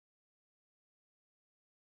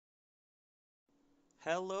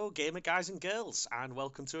Hello gamer guys and girls, and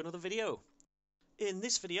welcome to another video. In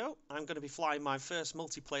this video I'm going to be flying my first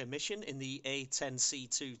multiplayer mission in the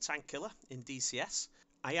A-10CII tank killer in DCS.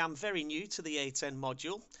 I am very new to the A-10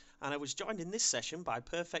 module, and I was joined in this session by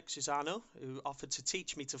PerfektSusanno, who offered to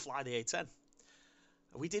teach me to fly the A-10.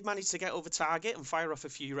 We did manage to get over target and fire off a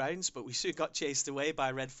few rounds, but we soon got chased away by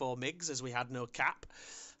Red 4 MiGs as we had no cap,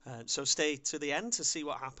 so stay to the end to see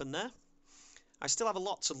what happened there. I still have a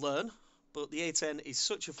lot to learn, but the A-10 is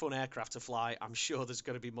such a fun aircraft to fly. I'm sure there's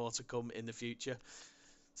going to be more to come in the future.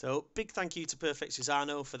 So big thank you to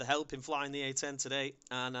PerfektSusanno for the help in flying the A-10 today,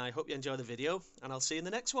 and I hope you enjoy the video, and I'll see you in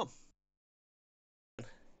the next one.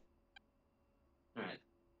 Alright,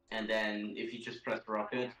 and then if you just press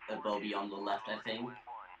rocket, it will be on the left, I think.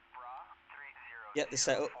 Yeah, they're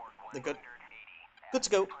set up. They're good. Good to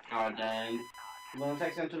go. Alright, then you want to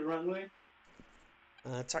taxi him to the runway?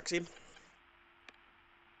 Taxi him.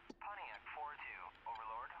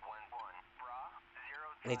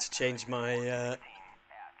 I need to change my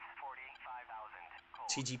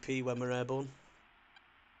TGP when we're airborne.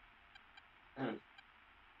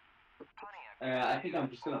 I think I'm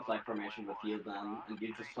just gonna fly formation with you then, and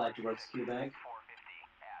you just fly towards Quebec.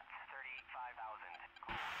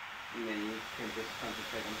 And then you can just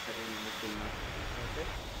concentrate on setting everything up. Okay.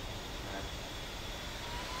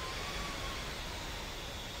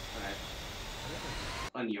 Alright.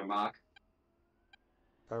 On your mark.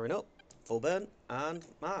 Powering up. Full burn and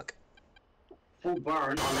mark. Full burn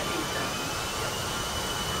on the A-10.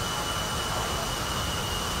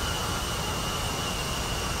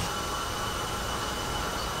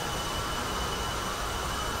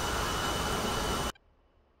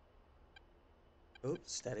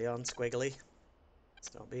 Oops, steady on, squiggly.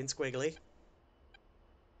 Stop being squiggly.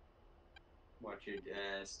 Watch your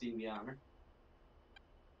steam the armor.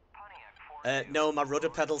 No, my rudder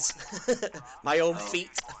pedals. My own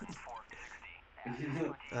feet.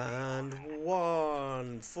 And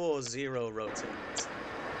 140 rotate.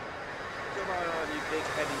 Come on, you big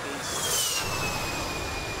heavy beast.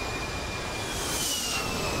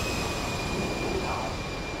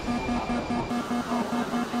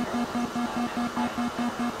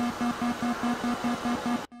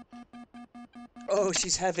 Oh,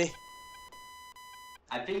 she's heavy.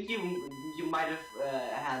 I think you might have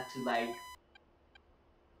had to like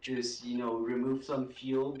just, you know, remove some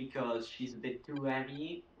fuel because she's a bit too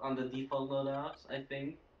heavy on the default loadouts, I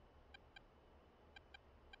think.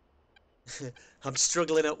 I'm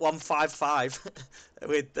struggling at 155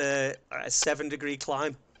 with a 7-degree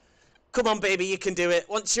climb. Come on, baby, you can do it.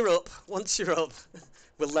 Once you're up,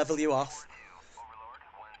 we'll level you off.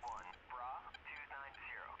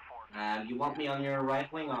 You want me on your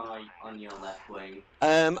right wing or on your left wing?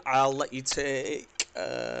 I'll let you take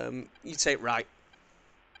right.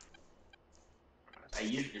 I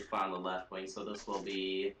usually fly on the left wing, so this will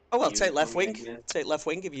be... Oh well, take left wing. Take left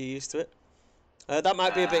wing if you're used to it. That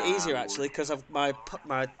might be a bit easier actually, because of my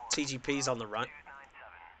TGP's on the right.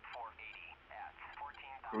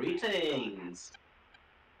 Greetings!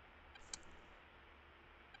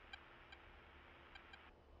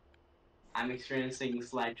 I'm experiencing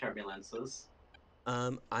slight turbulences.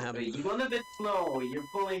 I am. You're going a bit slow. You're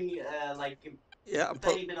pulling like yeah, I'm a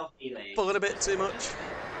bit of delay. Pulling a bit too much.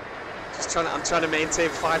 I'm trying to maintain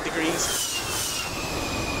 5 degrees.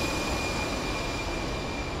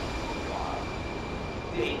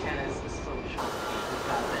 The A-10 is so short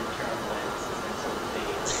because then turbulences are so big.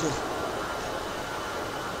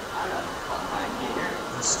 I don't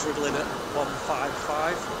know, I'm struggling at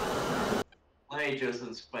 155. Let me just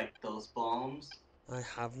inspect those bombs. I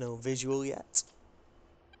have no visual yet.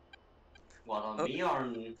 What, on me or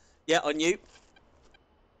on... Yeah, on you.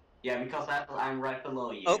 Yeah, because I'm right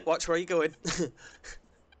below you. Oh, watch where you're going.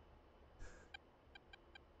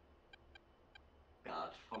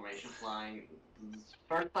 God, formation flying.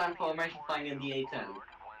 First time formation flying in the A-10.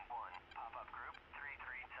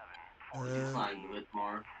 You flying a bit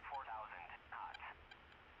more.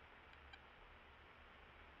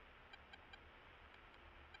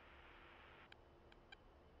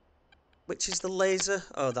 Which is the laser?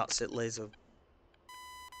 Oh, that's it, laser.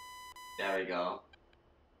 There we go.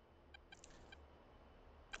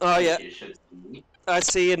 Oh yeah, You should see. I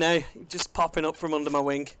see you now. You're just popping up from under my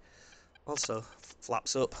wing. Also,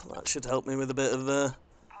 flaps up. That should help me with a bit of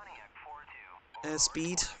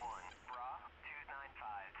airspeed.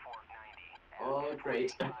 Oh,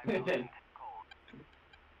 great.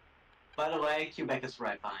 By the way, Quebec is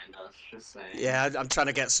right behind us, just saying. Yeah, I'm trying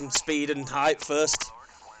to get some speed and height first.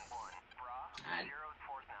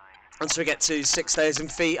 Once we get to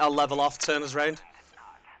 6,000 feet, I'll level off, turn us round.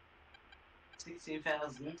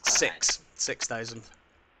 16,000? 6,000.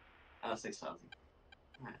 Oh, 6,000.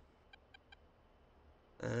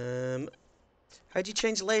 How do you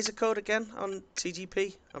change the laser code again on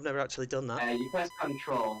TGP? I've never actually done that. You press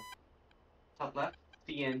Control. Top left,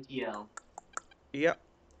 CNTL. Yep.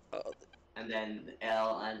 And then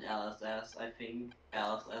L and LSS, I think.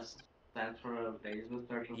 LSS stands for basement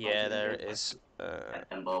search. Yeah, there it is. Set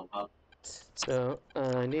them both up. So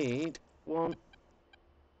I need 1,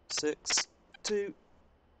 6, 2,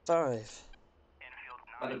 5.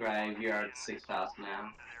 By the graveyard, 6,000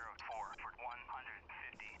 now.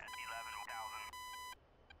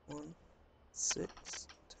 1, 6,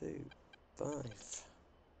 2, 5.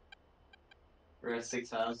 We're at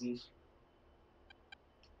 6,000.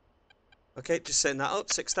 Okay, just setting that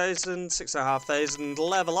up. 6,000, 6,500.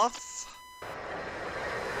 Level off.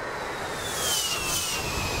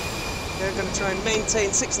 We're going to try and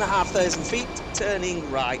maintain 6,500 feet, turning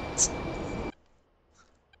right.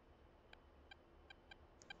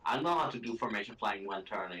 I know how to do formation flying when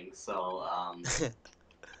turning, so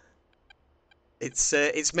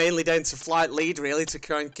It's mainly down to flight lead, really, to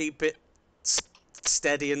try and keep it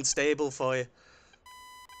steady and stable for you.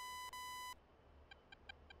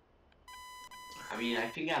 I mean, I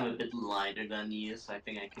think I'm a bit lighter than you, so I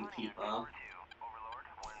think I can keep up.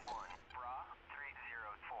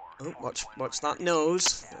 Oh, watch that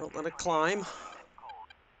nose. Don't let it climb.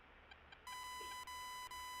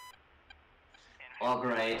 Oh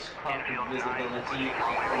great, perfect visibility.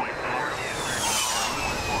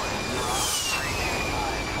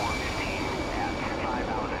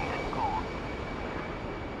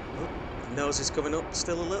 Oh, nose is coming up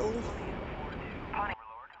still a little.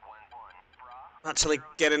 Actually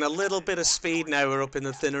getting a little bit of speed now. We're up in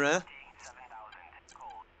the thinner air.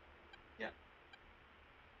 Yeah.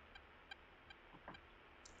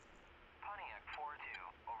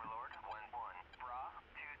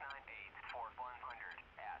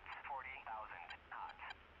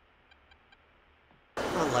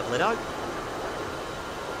 I'll level it out.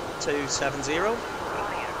 270.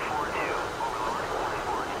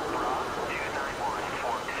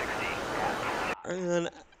 And then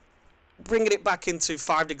bringing it back into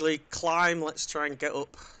 5-degree climb. Let's try and get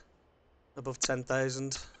up above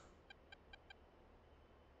 10,000.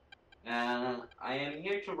 I am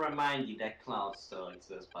here to remind you that clouds still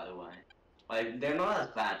exist, by the way. Like, they're not as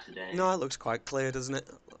bad today. No, it looks quite clear, doesn't it?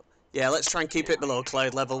 Yeah, let's try and keep it below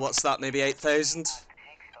cloud level. What's that, maybe 8,000?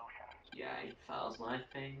 Yeah, 8,000, I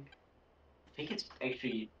think. I think it's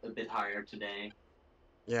actually a bit higher today.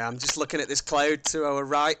 Yeah, I'm just looking at this cloud to our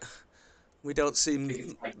right. We don't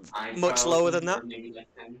seem like much lower than that. Maybe like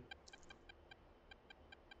 10.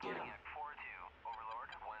 Yeah.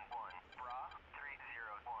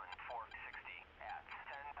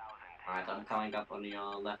 Alright, I'm coming up on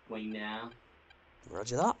your left wing now.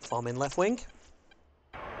 Roger that. Forming left wing.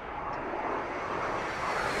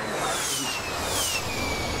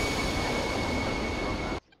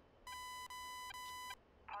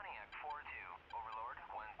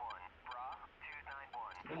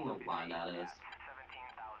 I don't know why that is.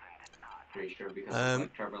 Pretty sure because of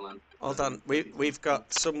like turbulence. Hold on, we've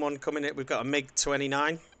got someone coming in. We've got a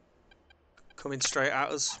MiG-29 coming straight at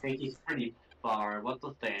us. I think he's pretty far. What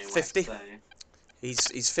does they 50. say?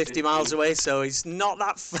 He's 50 miles away, so he's not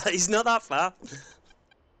that far. He's not that far.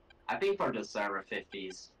 I think for the server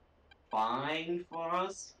 50's fine for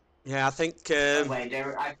us. Yeah, I think. Wait,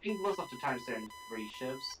 I think most of the times they're in 3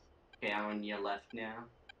 ships. Okay, I'm on your left now.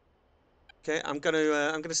 Okay, I'm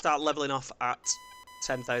gonna start leveling off at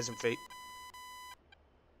 10,000 feet.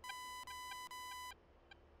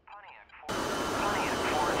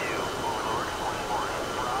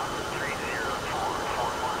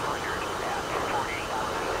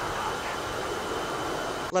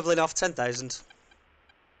 Leveling off 10,000.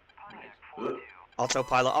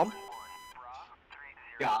 Autopilot on.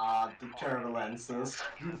 God, the turbulences.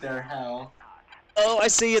 They're hell. Oh, I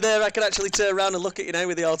see you there. I can actually turn around and look at you now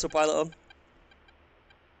with the autopilot on.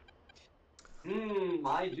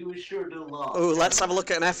 I do sure do love. Oh, let's have a look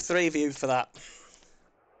at an F3 view for that.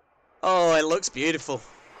 Oh, it looks beautiful.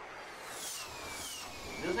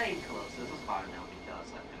 This ain't close. This is far now because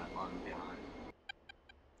I'm kind of falling behind.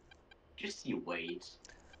 Just you wait.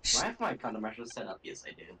 Do I have my countermeasures set up? Yes,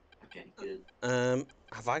 I do. Okay, good.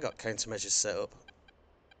 Have I got countermeasures set up?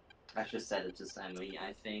 I should set it to semi,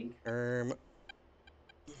 I think.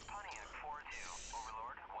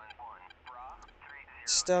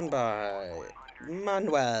 Standby.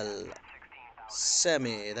 Manuel.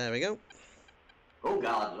 Semi. There we go. Oh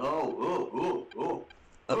god. Oh.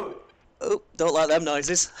 Oh, don't like them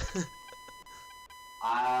noises.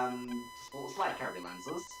 Slight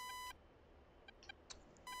turbulences.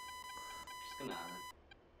 gonna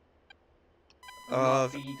Uh,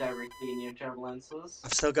 not be directly in your turbulences.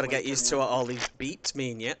 I've still got to when get used to turning what around. all these beeps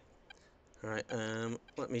mean yet. Alright,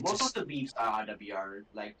 let me Most of just... the beeps are RWR,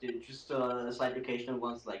 like just slight occasional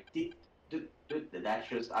ones like that's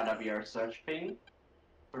just RWR search ping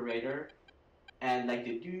for radar, and like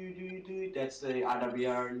the do that's the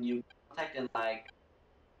RWR new contact, and like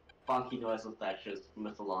funky noises that's just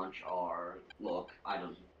missile launch or look, I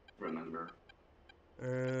don't remember.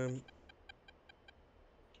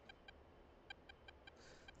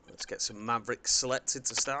 Let's get some Mavericks selected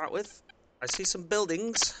to start with. I see some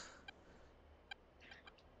buildings.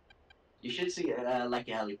 You should see like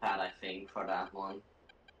a helipad, I think, for that one.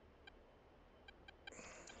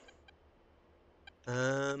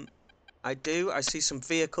 I do. I see some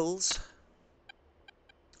vehicles.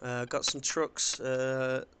 Got some trucks.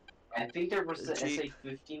 I think there was the Jeep.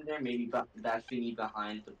 SA-15 there, maybe that thingy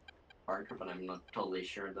behind the Parker, but I'm not totally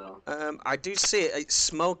sure though. I do see it. It's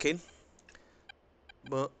smoking.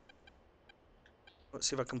 But let's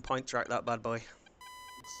see if I can point track that bad boy.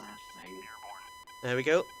 What's that thing? There we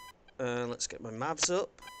go. Let's get my mavs up.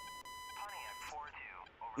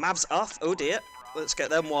 Mavs off. Oh dear. Let's get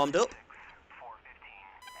them warmed up.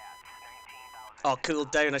 Oh,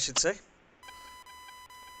 cooled down, I should say.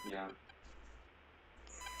 Yeah.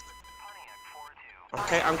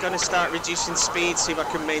 Okay, I'm going to start reducing speed, see if I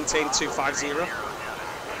can maintain 250.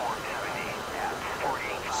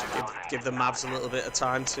 Just give the mavs a little bit of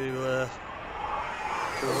time to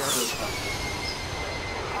cool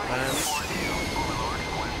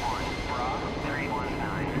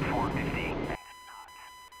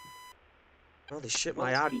holy shit,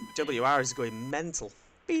 my RWR is going mental.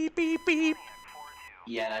 Beep, beep, beep.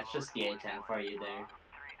 Yeah, that's just the A-10 for you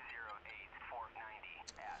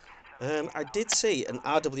there. I did see an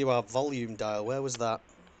RWR volume dial. Where was that?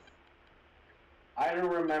 I don't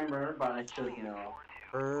remember, but I should know.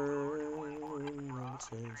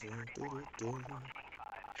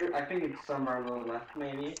 Sure, I think it's somewhere on the left,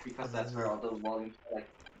 maybe, because that's where all the volumes are, like,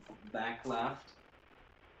 back left.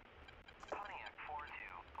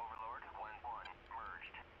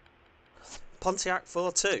 Pontiac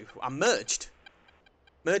 4-2. I'm merged.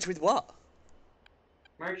 Merged with what?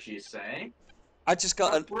 Merch, you say? I just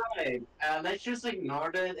got a... Right. Let's just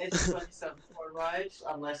ignore the S27 right?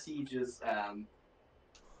 Unless he just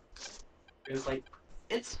it was like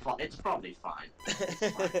it's probably fine.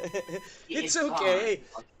 It's okay.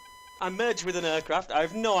 Fine. I'm merged with an aircraft. I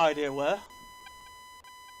have no idea where.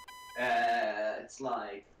 It's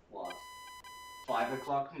like what? 5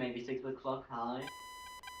 o'clock, maybe 6 o'clock high.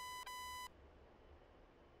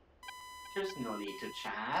 There's no need to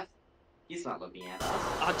chat. He's not looking at us.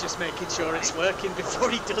 I'm just making sure it's working before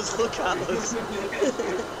he does look at us. I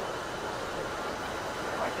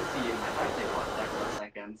can see you in my heart there for a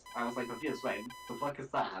second. I was like confused, wait, the fuck is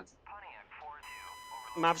that?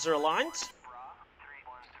 Mavs are aligned.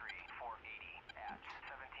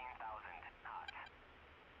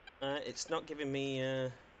 It's not giving me...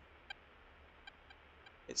 It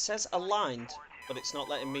says aligned, but it's not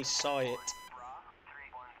letting me saw it.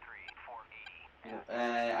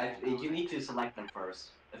 You need to select them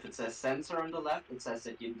first. If it says sensor on the left, it says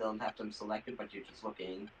that you don't have them selected, but you're just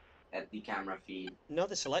looking at the camera feed. No,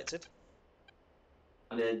 they're selected.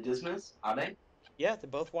 Are they dismissed? Are they? Yeah, they're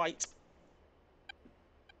both white.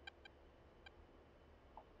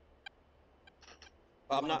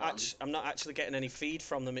 But I'm not actually getting any feed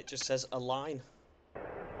from them. It just says align.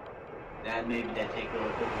 Then maybe they take a little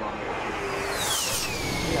bit longer to...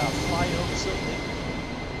 Yeah, fly over something.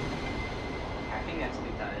 I think that's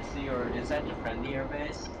Vitality, or is that the friendly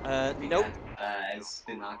airbase? Nope. It's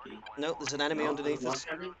Dinaki. Nope, there's an enemy underneath us.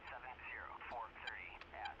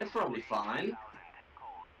 It's probably fine.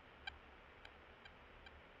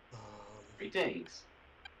 Greetings.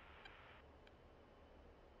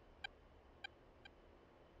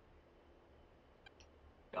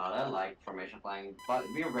 God, I like formation flying, but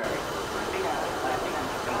we're very close. I think I'm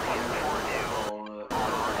just gonna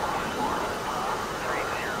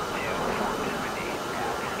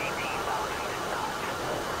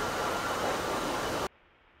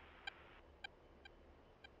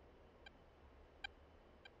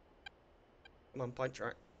I'm on point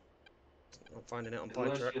track. I'm finding it on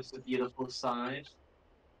point track. Just a beautiful side.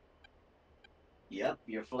 Yep,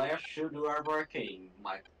 your flares should are working.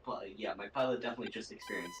 My pilot definitely just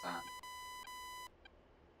experienced that.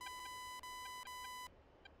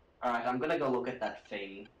 Alright, I'm gonna go look at that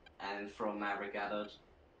thing and throw Maverick at it.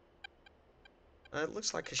 It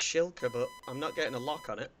looks like a Shilka, but I'm not getting a lock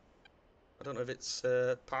on it. I don't know if it's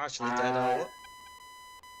partially dead or what.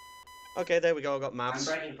 Okay, there we go. I got maps.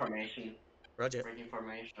 I'm breaking formation. Roger. Breaking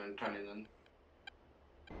formation and turning in.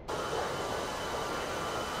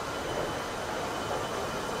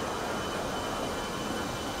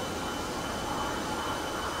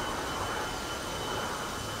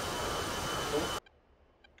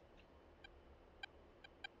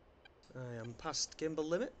 I am past gimbal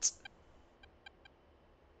limit.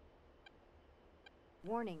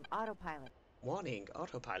 Warning, autopilot. Warning,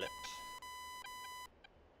 autopilot.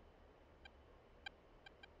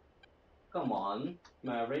 Come on,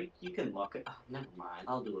 Maverick, you can lock it. Oh, never mind,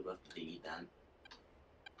 I'll do it with the lead then.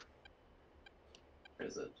 Where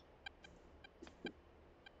is it?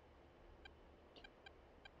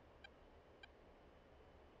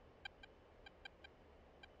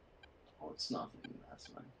 Oh, it's nothing, that's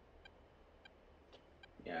fine.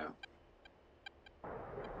 Yeah.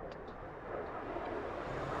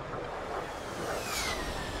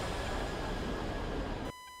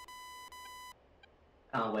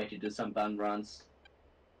 Can't wait to do some gun runs.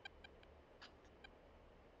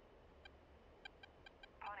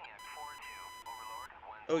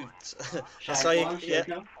 Oh, I Shag saw you. one, Yeah,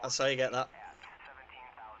 Shaker. I saw you get that.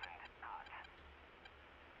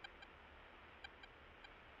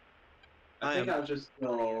 I think I'll just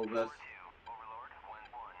go with.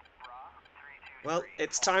 Well,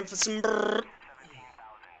 it's time for some brrr.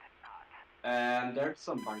 There's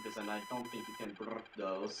some bunkers, and I don't think you can brrr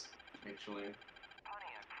those, actually.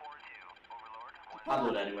 I'll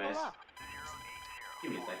do it anyways.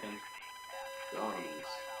 Give me a second. Guns.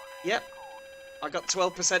 Yep, I got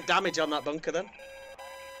 12% damage on that bunker then.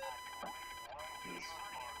 Yes.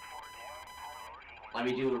 Let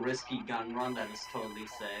me do a risky gun run that is totally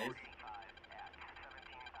safe.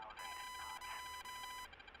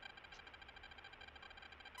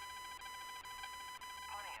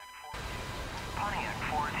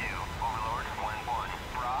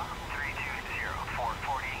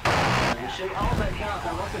 Oh my god,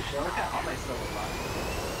 that was a joke. How am I still alive?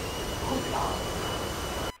 Oh god.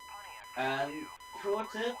 And pro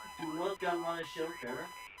tip, do not gun run a shulker.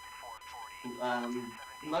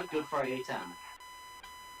 Not good for A-10.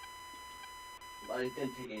 But it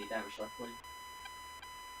didn't take any damage, luckily.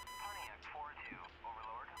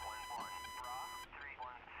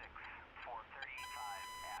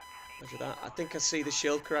 Look at that. I think I see the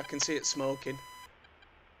shulker. I can see it smoking.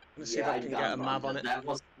 I'm gonna see if I can get a map on it. That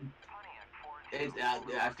was.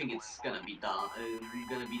 I think it's gonna be done. You're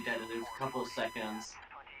gonna be dead in a couple of seconds.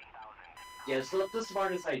 Yeah, it's not the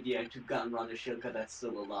smartest idea to gun run a shulker that's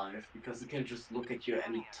still alive, because it can just look at you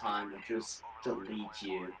any time and just delete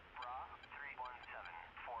you.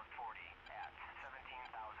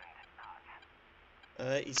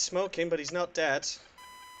 He's smoking, but he's not dead.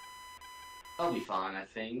 I'll be fine, I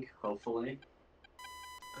think, hopefully.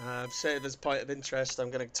 I've saved as point of interest. I'm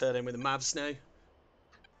going to turn in with the Mavs now.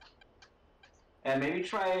 And maybe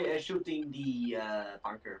try shooting the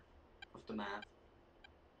bunker with the map.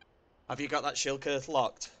 Have you got that shulker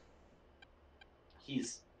locked?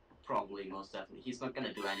 He's probably, most definitely. He's not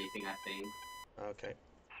gonna do anything, I think. Okay.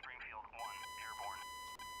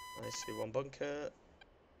 I see one bunker.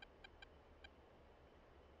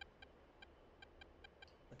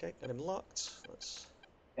 Okay, got him locked. Let's.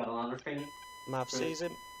 Got another thing. Mav sees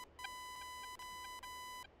him.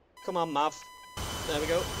 Come on, Mav. There we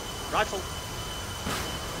go. Rifle.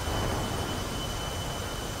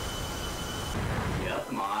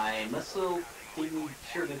 Yep, my missile didn't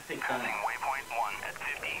sure to pick that up. Waypoint 1 at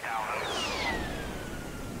 50,000.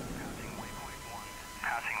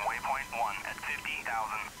 Passing waypoint 1 at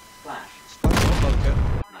 50,000. Flash. Bunker.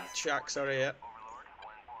 Nice. Shack, sorry, yeah.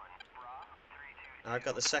 I've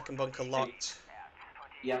got the second bunker locked.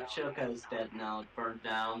 Yep, Choka is dead now, burnt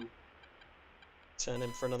down. Turn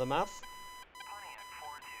in for another Mav.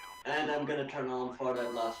 And I'm gonna turn on for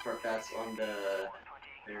that last truck that's on the...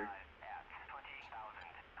 There.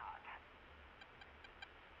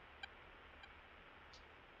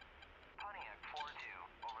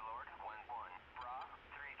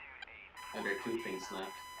 And there are two things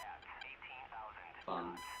left.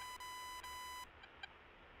 Fun.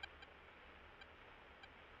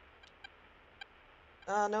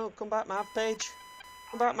 Ah, no, come back, Mav page.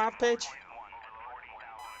 Come back, Mav page.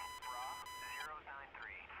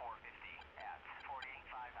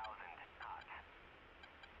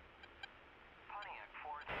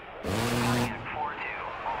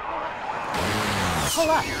 Pull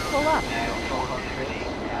up, pull up.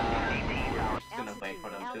 Just gonna wait for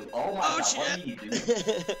them to. Oh my god, shit. what are you doing?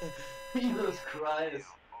 Jesus Christ.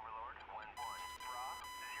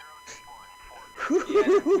 Yeah,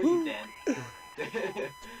 they're pretty dead.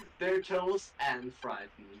 They're toast and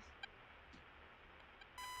frightened.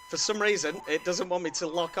 For some reason, it doesn't want me to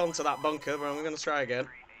lock onto that bunker, but I'm going to try again.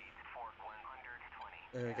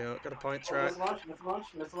 There we go. Got a point track. Miss launch. Miss launch.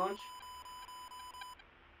 Miss launch.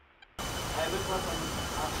 Miss launch on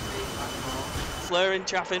Flaring,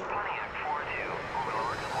 chaffing. It's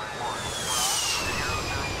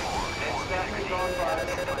definitely going by.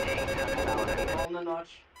 On the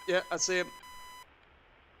notch. Yeah, I see him.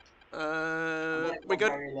 We're good.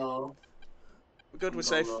 Very low. We're good. We're Go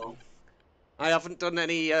safe. low. I haven't done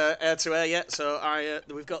any air-to-air yet, so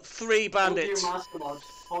we've got 3 bandits. Hold your master mode.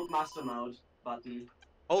 Hold master mode button.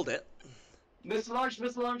 Hold it. Miss launch.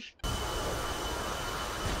 Miss launch.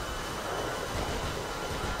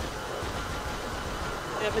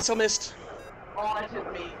 Yeah, missile missed. Oh, it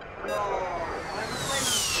hit me. No.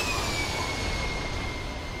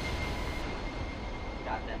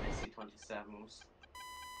 Goddamn AC-27s.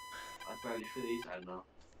 That's ready for these. I don't know.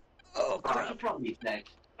 Oh I crap! should probably check.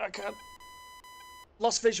 I can't.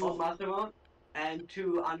 Lost visual. Hold master mode. And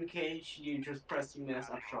to uncage, you just press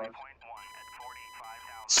CMS up short.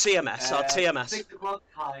 CMS or TMS. 6 o'clock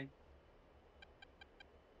high.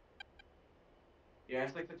 Yeah,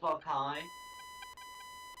 6 o'clock high.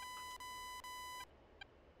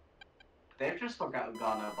 They've just forgotten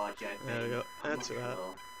about you, I think. There we go. I'm That's not right.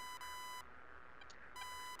 sure.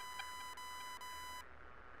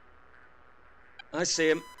 I see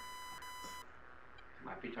him.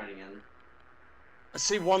 Might be turning in. I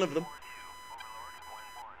see one of them.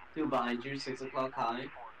 2 behind you, 6 o'clock high.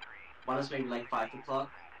 One is maybe like 5 o'clock.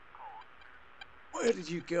 Where did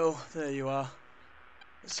you go? There you are.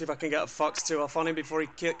 Let's see if I can get a Fox 2 off on him before he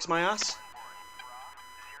kicks my ass.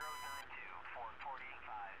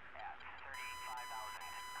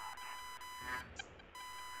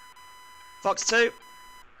 Fox 2.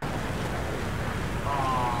 He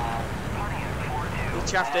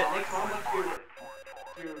chaffed it. Next one,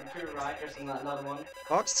 to right, there's another one.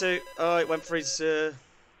 Fox 2. Oh, it went for his...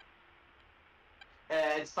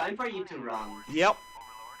 It's time for you to run. Yep.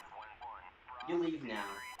 You leave now.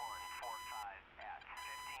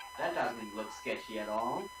 That doesn't look sketchy at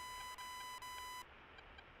all.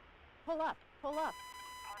 Pull up, pull up.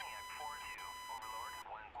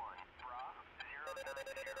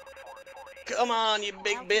 Come on, you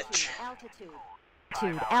big bitch. Altitude.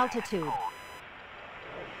 Altitude.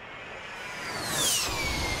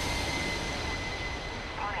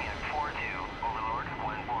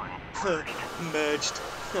 Merged.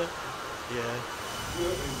 Yeah.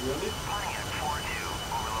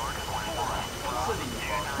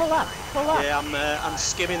 Pull up, pull up. Yeah, I'm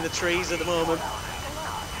skimming the trees at the moment.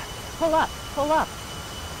 Pull up, pull up.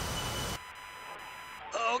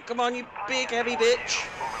 Oh, come on, you big heavy bitch.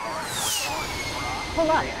 Pull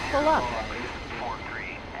up, pull up.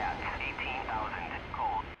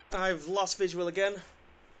 I've lost visual again.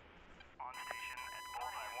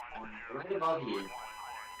 Right above you.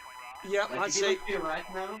 Yeah, Like, I if you see. look to your right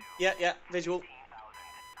now, Yeah, visual.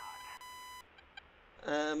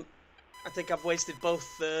 I think I've wasted both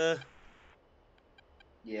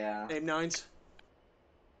yeah. aim 9s.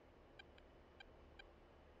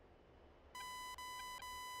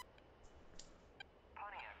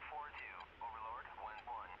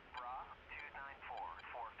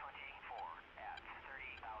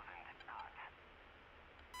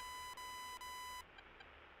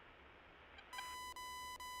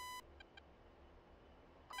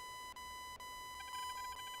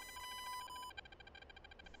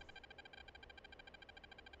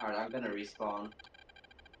 Alright, I'm gonna respawn.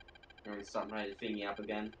 I'm gonna start my thingy up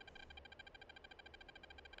again.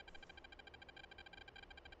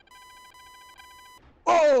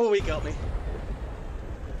 Oh, he got me.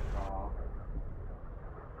 Oh.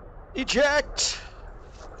 Eject!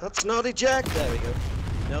 That's not eject. There we go.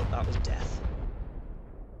 Nope, that was death.